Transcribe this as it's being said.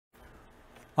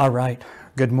All right.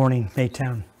 Good morning,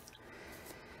 Maytown.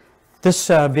 This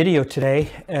video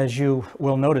today, as you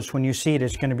will notice when you see it,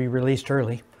 is going to be released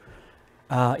early.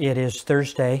 It is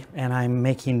Thursday, and I'm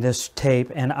making this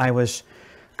tape, and I was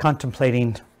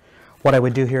contemplating what I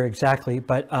would do here exactly,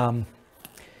 but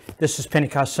this is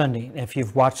Pentecost Sunday. If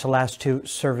you've watched the last two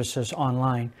services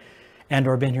online and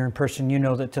or been here in person, you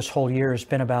know that this whole year has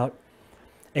been about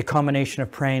a combination of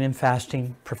praying and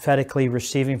fasting, prophetically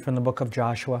receiving from the book of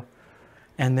Joshua,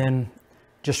 and then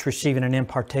just receiving an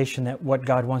impartation that what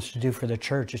God wants to do for the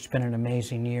church. It's been an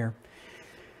amazing year.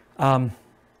 We're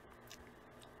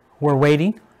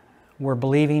waiting. We're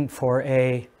believing for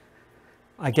I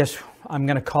guess I'm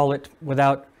going to call it,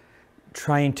 without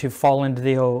trying to fall into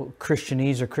the old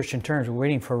Christianese or Christian terms, we're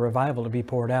waiting for a revival to be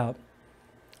poured out.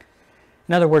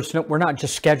 In other words, we're not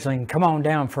just scheduling, come on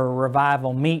down for a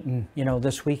revival meeting,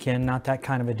 this weekend, not that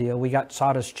kind of a deal. We got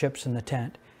sawdust chips in the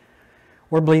tent.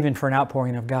 We're believing for an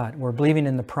outpouring of God. We're believing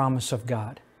in the promise of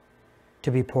God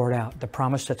to be poured out, the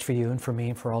promise that's for you and for me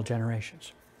and for all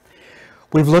generations.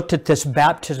 We've looked at this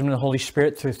baptism in the Holy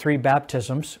Spirit through three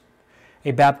baptisms: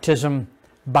 a baptism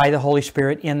by the Holy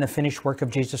Spirit in the finished work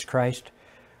of Jesus Christ,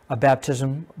 a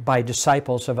baptism by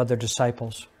disciples of other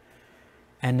disciples,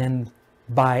 and then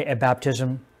by a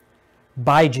baptism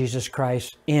by Jesus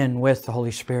Christ in with the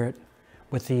Holy Spirit,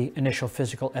 with the initial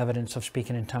physical evidence of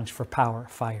speaking in tongues for power,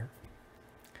 fire.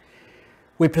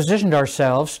 We positioned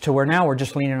ourselves to where now we're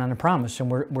just leaning on the promise, and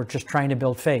we're just trying to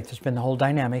build faith. It's been the whole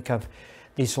dynamic of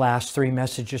these last three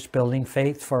messages, building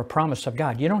faith for a promise of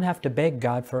God. You don't have to beg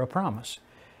God for a promise.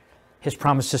 His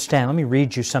promises stand. Let me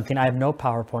read you something. I have no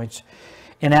PowerPoints.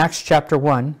 In Acts chapter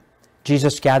 1,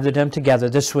 Jesus gathered them together.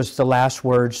 This was the last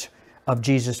words of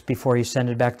Jesus before he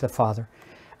ascended back to the Father.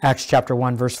 Acts chapter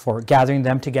 1, verse 4. Gathering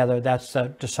them together, that's the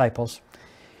disciples.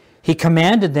 He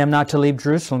commanded them not to leave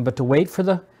Jerusalem, but to wait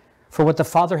for what the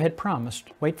Father had promised.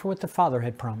 Wait for what the Father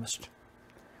had promised.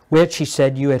 Which, he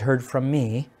said, you had heard from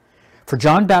me. For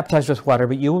John baptized with water,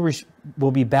 but you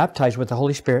will be baptized with the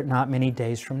Holy Spirit not many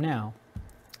days from now.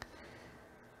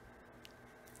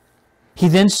 He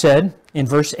then said, in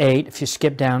verse 8, if you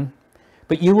skip down,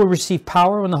 but you will receive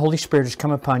power when the Holy Spirit has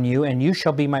come upon you, and you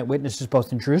shall be my witnesses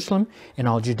both in Jerusalem, in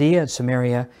all Judea and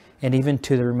Samaria, and even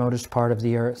to the remotest part of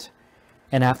the earth.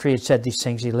 And after he had said these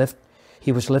things,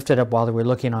 he was lifted up while they were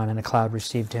looking on, and a cloud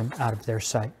received him out of their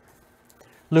sight.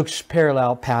 Luke's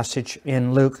parallel passage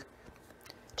in Luke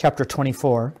chapter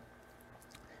 24,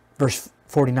 verse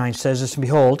 49 says this, and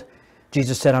behold,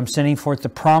 Jesus said, I'm sending forth the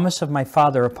promise of my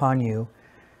Father upon you,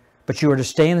 but you are to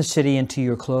stay in the city until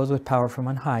you are clothed with power from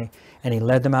on high. And he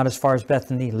led them out as far as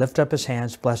Bethany, lifted up his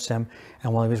hands, blessed them,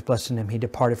 and while he was blessing them, he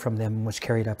departed from them and was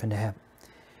carried up into heaven.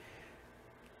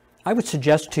 I would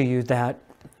suggest to you that,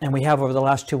 and we have over the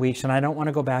last 2 weeks, and I don't want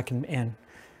to go back and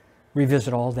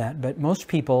revisit all that, but most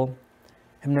people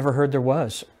have never heard there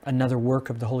was another work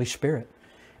of the Holy Spirit.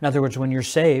 In other words, when you're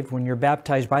saved, when you're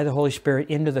baptized by the Holy Spirit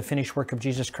into the finished work of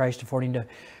Jesus Christ, according to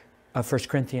 1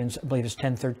 Corinthians, I believe it's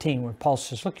 10:13, where Paul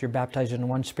says, look, you're baptized into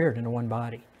one spirit, into one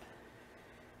body.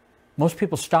 Most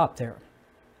people stop there.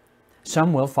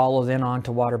 Some will follow then on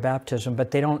to water baptism, but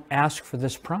they don't ask for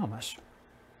this promise.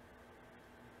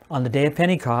 On the day of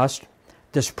Pentecost,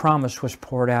 this promise was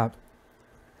poured out.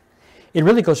 It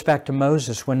really goes back to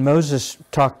Moses. When Moses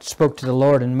spoke to the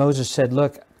Lord, and Moses said,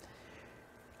 look,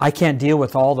 I can't deal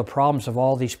with all the problems of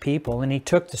all these people. And he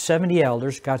took the 70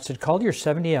 elders. God said, call your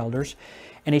 70 elders.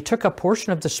 And he took a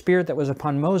portion of the Spirit that was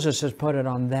upon Moses and put it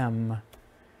on them.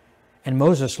 And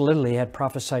Moses literally had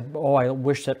prophesied, oh, I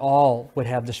wish that all would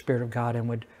have the Spirit of God and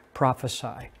would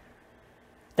prophesy.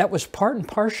 That was part and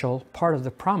partial, part of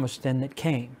the promise then that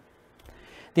came.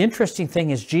 The interesting thing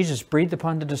is Jesus breathed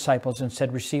upon the disciples and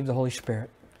said, receive the Holy Spirit.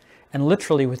 And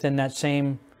literally within that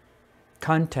same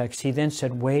context, he then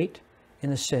said, wait in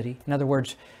the city. In other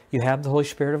words, you have the Holy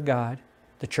Spirit of God.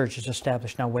 The church is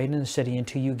established. Now wait in the city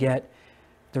until you get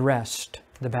the rest,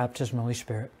 the baptism of the Holy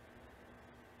Spirit.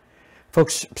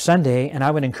 Folks, Sunday, and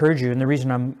I would encourage you, and the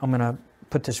reason I'm going to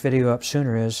put this video up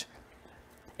sooner is,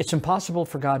 it's impossible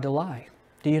for God to lie.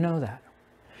 Do you know that?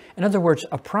 In other words,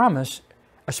 a promise,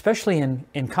 especially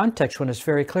in context when it's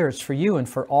very clear, it's for you and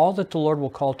for all that the Lord will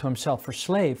call to himself, for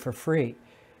slave, for free,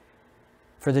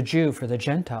 for the Jew, for the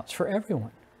Gentiles, for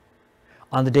everyone.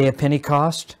 On the day of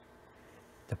Pentecost,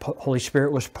 the Holy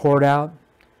Spirit was poured out.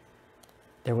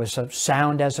 There was a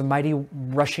sound as a mighty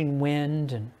rushing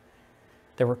wind, and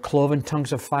there were cloven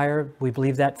tongues of fire. We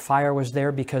believe that fire was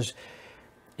there because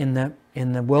in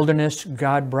the wilderness,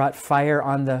 God brought fire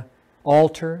on the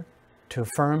altar to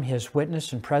affirm his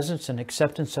witness and presence and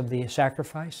acceptance of the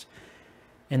sacrifice.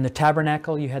 In the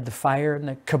tabernacle, you had the fire and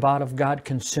the kabod of God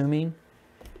consuming.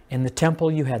 In the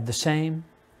temple you had the same.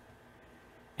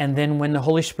 And then when the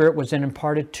Holy Spirit was then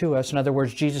imparted to us, in other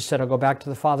words, Jesus said, I'll go back to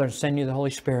the Father and send you the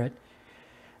Holy Spirit.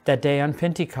 That day on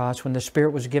Pentecost, when the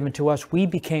Spirit was given to us, we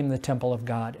became the temple of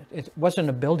God. It wasn't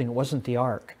a building. It wasn't the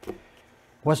ark. It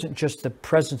wasn't just the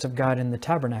presence of God in the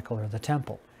tabernacle or the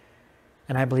temple.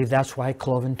 And I believe that's why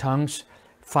cloven tongues,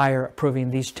 fire approving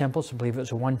these temples, I believe it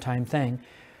was a one-time thing.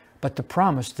 But the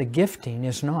promise, the gifting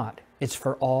is not. It's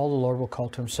for all the Lord will call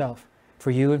to himself.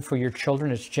 For you and for your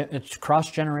children, it's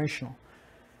cross-generational.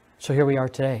 So here we are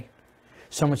today.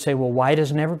 Some would say, well, why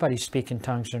doesn't everybody speak in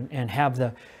tongues and have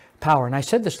the power? And I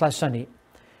said this last Sunday.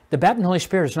 The baptism of the Holy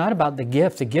Spirit is not about the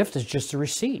gift. The gift is just the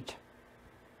receipt.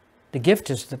 The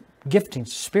gift is the gifting,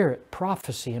 spirit,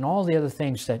 prophecy, and all the other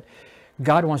things that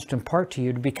God wants to impart to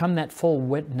you to become that full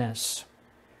witness.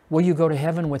 Will you go to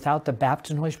heaven without the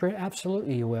baptism of the Holy Spirit?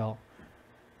 Absolutely you will.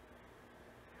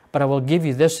 But I will give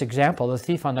you this example. The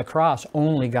thief on the cross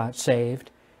only got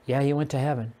saved. Yeah, he went to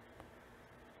heaven.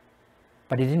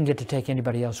 But he didn't get to take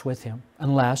anybody else with him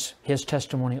unless his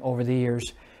testimony over the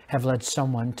years have led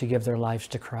someone to give their lives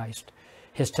to Christ.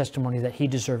 His testimony that he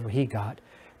deserved what he got,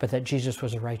 but that Jesus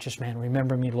was a righteous man.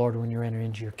 Remember me, Lord, when you enter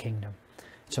into your kingdom.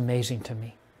 It's amazing to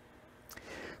me.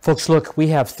 Folks, look, we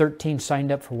have 13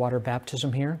 signed up for water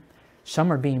baptism here.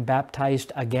 Some are being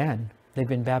baptized again. They've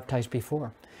been baptized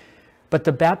before. But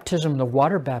the baptism, the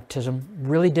water baptism,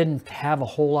 really didn't have a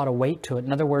whole lot of weight to it.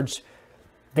 In other words,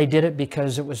 they did it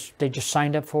because they just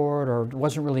signed up for it, or it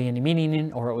wasn't really any meaning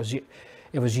in, or it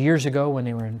was years ago when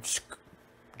they were in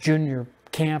junior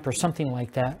camp or something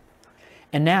like that.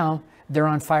 And now they're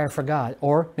on fire for God.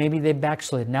 Or maybe they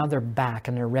backslid. Now they're back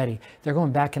and they're ready. They're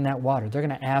going back in that water. They're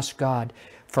going to ask God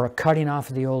for a cutting off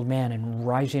of the old man and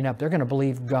rising up. They're going to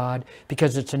believe God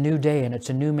because it's a new day and it's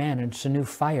a new man and it's a new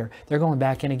fire. They're going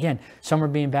back in again. Some are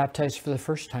being baptized for the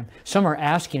first time. Some are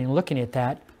asking and looking at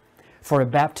that for a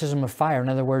baptism of fire. In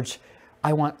other words,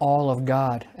 I want all of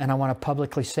God, and I want to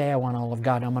publicly say I want all of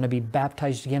God. I'm going to be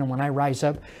baptized again, and when I rise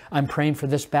up, I'm praying for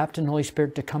this baptism of the Holy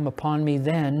Spirit to come upon me.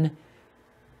 Then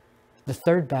the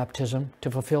third baptism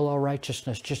to fulfill all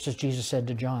righteousness, just as Jesus said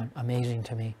to John. Amazing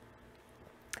to me.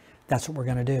 That's what we're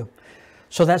going to do.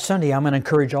 So that Sunday, I'm going to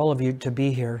encourage all of you to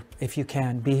be here, if you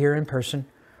can. Be here in person.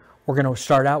 We're going to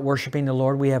start out worshiping the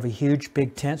Lord. We have a huge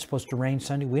big tent, supposed to rain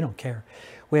Sunday. We don't care.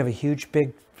 We have a huge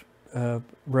big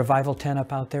revival tent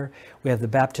up out there. We have the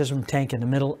baptism tank in the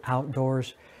middle,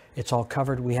 outdoors. It's all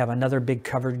covered. We have another big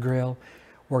covered grill.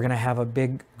 We're going to have a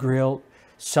big grill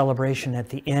celebration at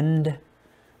the end,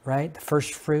 right? The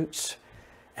first fruits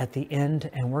at the end,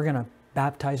 and we're going to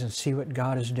baptize and see what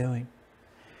God is doing.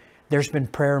 There's been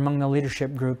prayer among the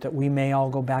leadership group that we may all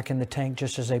go back in the tank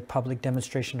just as a public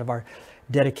demonstration of our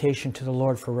dedication to the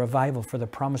Lord for revival, for the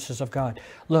promises of God.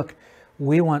 Look,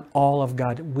 we want all of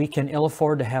God. We can ill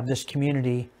afford to have this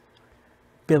community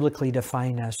biblically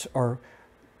define us or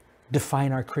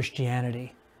define our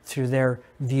Christianity through their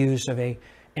views of a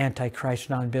antichrist,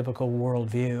 non-biblical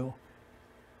worldview.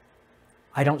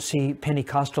 I don't see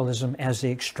Pentecostalism as the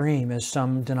extreme as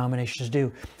some denominations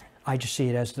do. I just see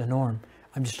it as the norm.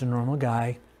 I'm just a normal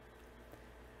guy.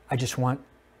 I just want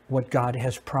what God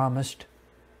has promised,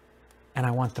 and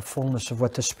I want the fullness of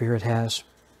what the Spirit has.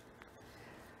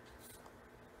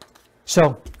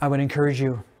 So I would encourage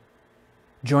you,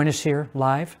 join us here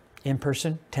live, in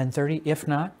person, 10:30. If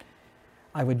not,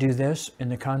 I would do this in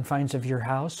the confines of your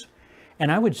house.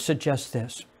 And I would suggest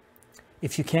this.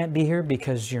 If you can't be here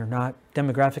because you're not,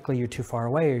 demographically you're too far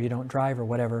away or you don't drive or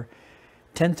whatever,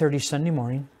 10:30 Sunday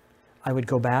morning, I would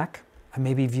go back, I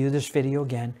maybe view this video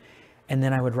again, and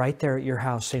then I would right there at your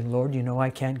house say, Lord, you know I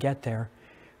can't get there,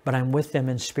 but I'm with them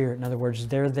in spirit. In other words,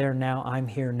 they're there now, I'm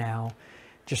here now.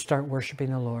 Just start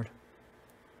worshiping the Lord.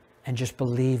 And just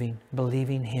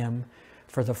believing Him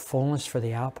for the fullness, for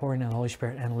the outpouring of the Holy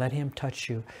Spirit. And let Him touch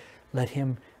you. Let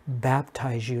Him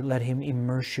baptize you. Let Him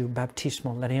immerse you,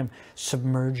 baptismal. Let Him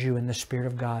submerge you in the Spirit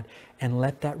of God. And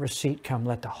let that receipt come.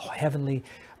 Let the heavenly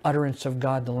utterance of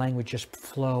God, the language, just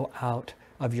flow out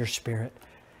of your spirit.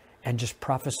 And just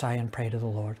prophesy and pray to the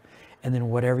Lord. And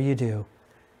then whatever you do,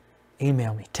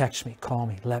 email me, text me, call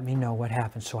me. Let me know what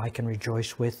happened so I can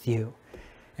rejoice with you.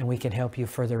 And we can help you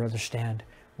further understand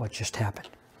what just happened.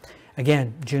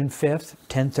 Again, June 5th,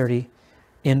 10:30,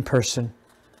 in person.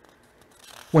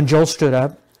 When Joel stood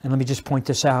up, and let me just point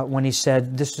this out, when he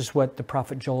said, this is what the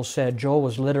prophet Joel said. Joel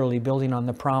was literally building on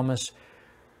the promise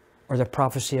or the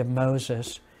prophecy of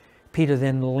Moses. Peter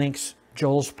then links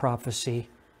Joel's prophecy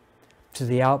to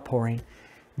the outpouring.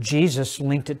 Jesus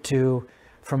linked it to,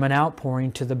 from an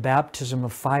outpouring to the baptism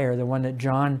of fire, the one that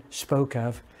John spoke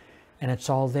of. And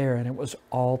it's all there, and it was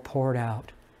all poured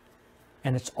out.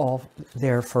 And it's all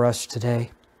there for us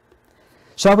today.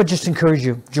 So I would just encourage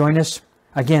you, join us.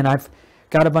 Again, I've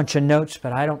got a bunch of notes,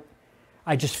 but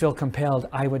I just feel compelled.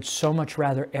 I would so much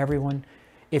rather everyone,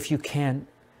 if you can,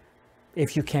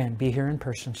 be here in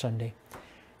person Sunday.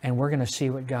 And we're going to see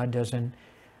what God does. And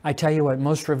I tell you what,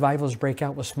 most revivals break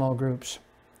out with small groups.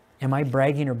 Am I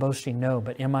bragging or boasting? No.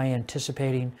 But am I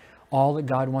anticipating all that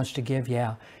God wants to give?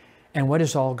 Yeah. And what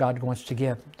is all God wants to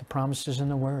give? The promises in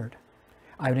the Word.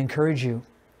 I would encourage you,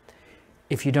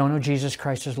 if you don't know Jesus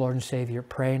Christ as Lord and Savior,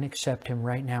 pray and accept Him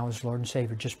right now as Lord and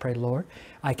Savior. Just pray, Lord,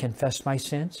 I confess my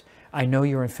sins. I know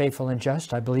you're faithful and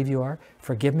just. I believe you are.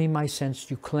 Forgive me my sins.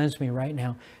 You cleanse me right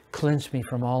now. Cleanse me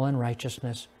from all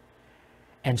unrighteousness.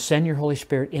 And send your Holy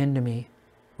Spirit into me,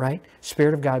 right?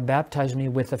 Spirit of God, baptize me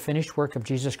with the finished work of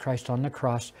Jesus Christ on the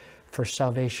cross for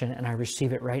salvation. And I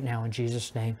receive it right now in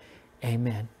Jesus' name.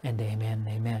 Amen and amen and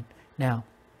amen. Now,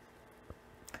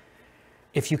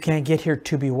 if you can't get here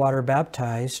to be water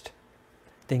baptized,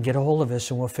 then get a hold of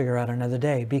us and we'll figure out another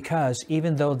day. Because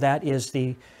even though that is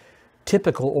the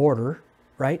typical order,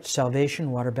 right?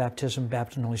 Salvation, water baptism,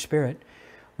 baptism, Holy Spirit.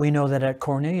 We know that at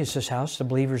Cornelius' house, the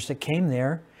believers that came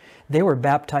there, they were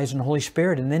baptized in the Holy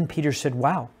Spirit. And then Peter said,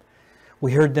 wow,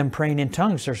 we heard them praying in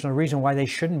tongues. There's no reason why they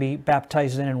shouldn't be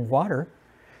baptized in water.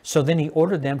 So then he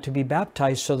ordered them to be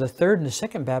baptized. So the third and the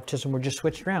second baptism were just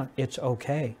switched around. It's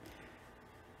okay.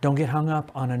 Don't get hung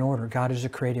up on an order. God is a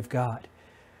creative God.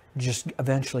 Just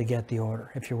eventually get the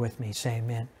order. If you're with me, say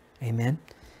amen. Amen.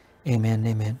 Amen.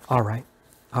 Amen. All right.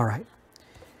 All right.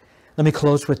 Let me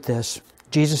close with this.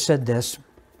 Jesus said this.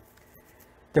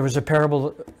 There was a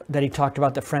parable that he talked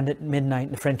about the friend at midnight.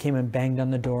 And the friend came and banged on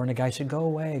the door. And the guy said, go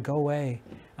away, go away.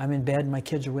 I'm in bed. My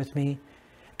kids are with me.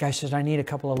 The guy says, I need a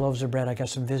couple of loaves of bread. I got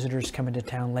some visitors coming to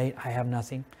town late. I have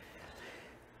nothing.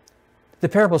 The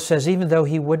parable says even though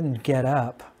he wouldn't get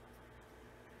up,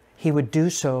 he would do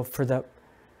so for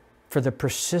the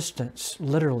persistence,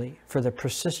 literally, for the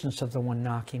persistence of the one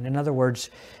knocking. In other words,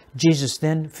 Jesus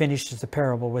then finishes the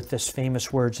parable with this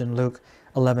famous words in Luke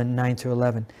 11, 9 through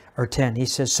 11, or 10. He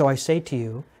says, so I say to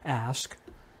you, ask,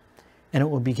 and it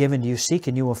will be given to you. Seek,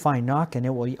 and you will find. Knock, and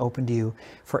it will be opened to you.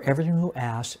 For everyone who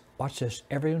asks, watch this,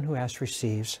 everyone who asks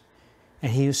receives,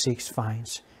 and he who seeks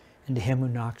finds. And to him who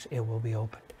knocks, it will be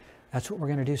opened. That's what we're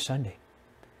going to do Sunday.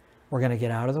 We're going to get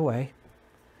out of the way.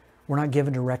 We're not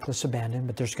given to reckless abandon,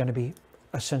 but there's going to be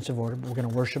a sense of order. We're going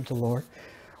to worship the Lord.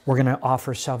 We're going to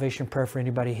offer salvation prayer for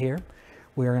anybody here.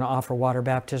 We are going to offer water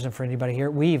baptism for anybody here.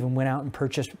 We even went out and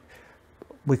purchased,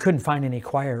 we couldn't find any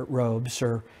choir robes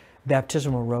or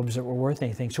baptismal robes that were worth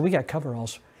anything. So we got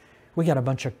coveralls. We got a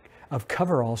bunch of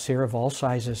coveralls here of all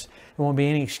sizes. There won't be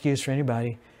any excuse for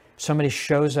anybody. Somebody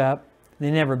shows up.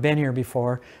 They've never been here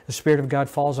before. The Spirit of God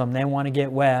falls on them. They want to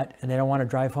get wet and they don't want to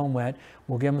drive home wet.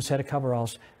 We'll give them a set of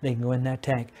coveralls. They can go in that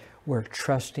tank. We're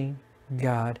trusting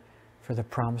God for the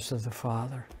promise of the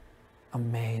Father.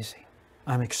 Amazing.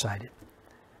 I'm excited.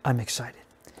 I'm excited.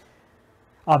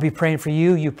 I'll be praying for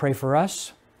you. You pray for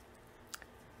us.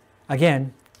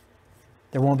 Again,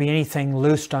 there won't be anything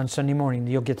loosed on Sunday morning.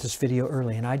 You'll get this video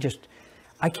early. And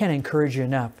I can't encourage you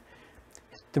enough.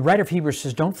 The writer of Hebrews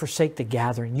says, don't forsake the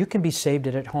gathering. You can be saved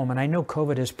at home. And I know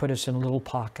COVID has put us in little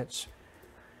pockets.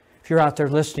 If you're out there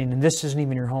listening, and this isn't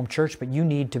even your home church, but you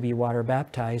need to be water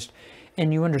baptized,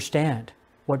 and you understand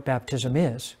what baptism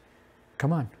is,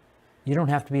 come on. You don't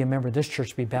have to be a member of this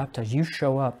church to be baptized. You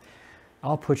show up.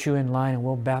 I'll put you in line, and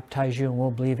we'll baptize you, and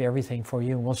we'll believe everything for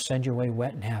you, and we'll send you away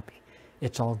wet and happy.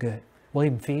 It's all good. We'll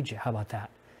even feed you. How about that?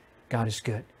 God is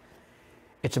good.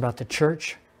 It's about the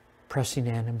church pressing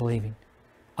in and believing.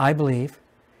 I believe,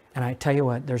 and I tell you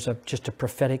what, there's just a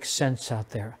prophetic sense out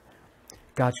there.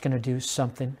 God's going to do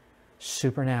something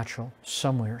supernatural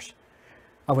somewheres.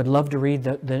 I would love to read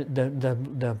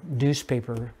the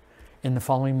newspaper in the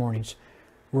following mornings.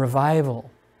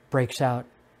 Revival breaks out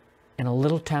in a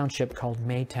little township called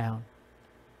Maytown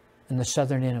in the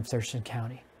southern end of Thurston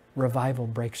County. Revival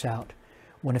breaks out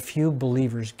when a few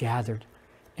believers gathered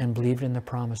and believed in the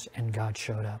promise and God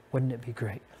showed up. Wouldn't it be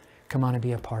great? Come on and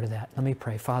be a part of that. Let me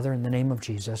pray. Father, in the name of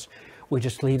Jesus, we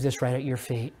just leave this right at your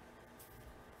feet.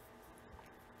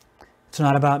 It's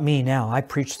not about me now. I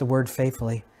preach the word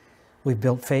faithfully. We've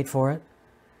built faith for it.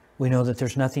 We know that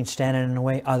there's nothing standing in the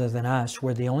way other than us.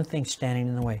 We're the only thing standing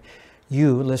in the way.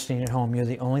 You, listening at home, you're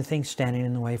the only thing standing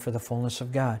in the way for the fullness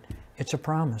of God. It's a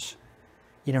promise.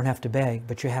 You don't have to beg,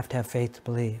 but you have to have faith to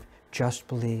believe. Just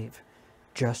believe.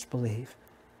 Just believe.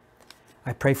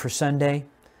 I pray for Sunday.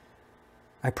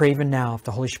 I pray even now, if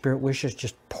the Holy Spirit wishes,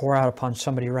 just pour out upon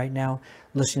somebody right now,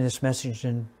 listening to this message,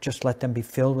 and just let them be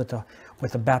filled with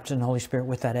the baptism of the Holy Spirit,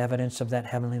 with that evidence of that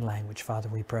heavenly language. Father,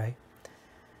 we pray.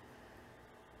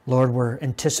 Lord, we're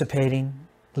anticipating.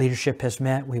 Leadership has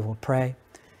met. We will pray.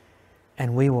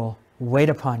 And we will wait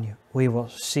upon you. We will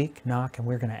seek, knock, and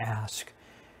we're going to ask.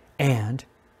 And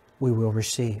we will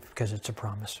receive, because it's a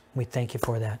promise. We thank you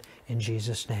for that in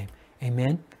Jesus' name.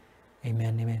 Amen.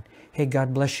 Amen. Amen. Hey,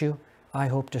 God bless you. I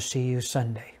hope to see you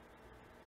Sunday.